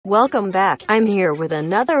Welcome back. I'm here with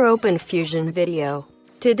another OpenFusion video.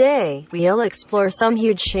 Today, we'll explore some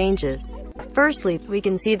huge changes. Firstly, we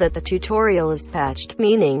can see that the tutorial is patched,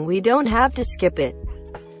 meaning we don't have to skip it.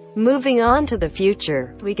 Moving on to the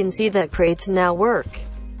future, we can see that crates now work.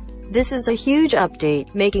 This is a huge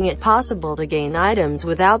update, making it possible to gain items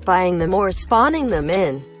without buying them or spawning them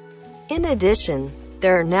in. In addition,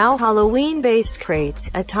 there are now Halloween-based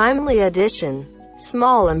crates, a timely addition.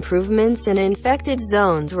 Small improvements in infected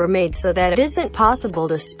zones were made so that it isn't possible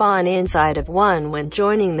to spawn inside of one when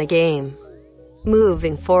joining the game.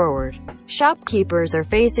 Moving forward, shopkeepers are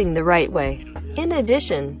facing the right way. In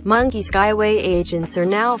addition, Monkey Skyway agents are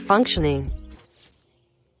now functioning.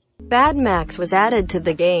 Bad Max was added to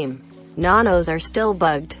the game. Nanos are still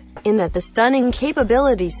bugged, in that the stunning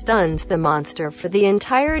capability stuns the monster for the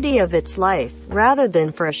entirety of its life, rather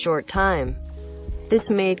than for a short time. This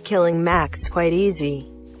made killing Max quite easy.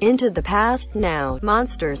 Into the past now,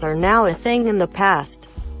 monsters are now a thing in the past.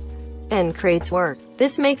 And crates work.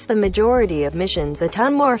 This makes the majority of missions a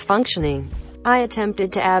ton more functioning. I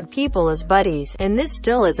attempted to add people as buddies, and this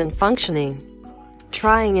still isn't functioning.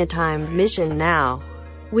 Trying a timed mission now.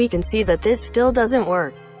 We can see that this still doesn't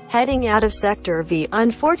work. Heading out of Sector V,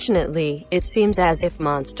 unfortunately, it seems as if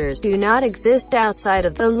monsters do not exist outside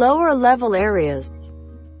of the lower level areas.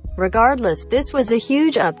 Regardless, this was a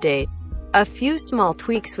huge update. A few small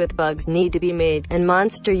tweaks with bugs need to be made, and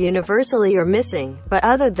monster universally are missing, but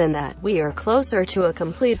other than that, we are closer to a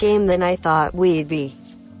complete game than I thought we'd be.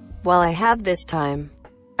 While I have this time,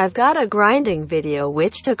 I've got a grinding video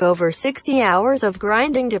which took over 60 hours of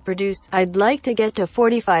grinding to produce. I'd like to get to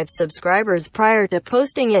 45 subscribers prior to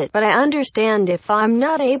posting it, but I understand if I'm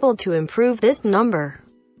not able to improve this number.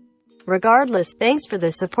 Regardless, thanks for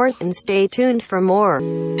the support and stay tuned for more.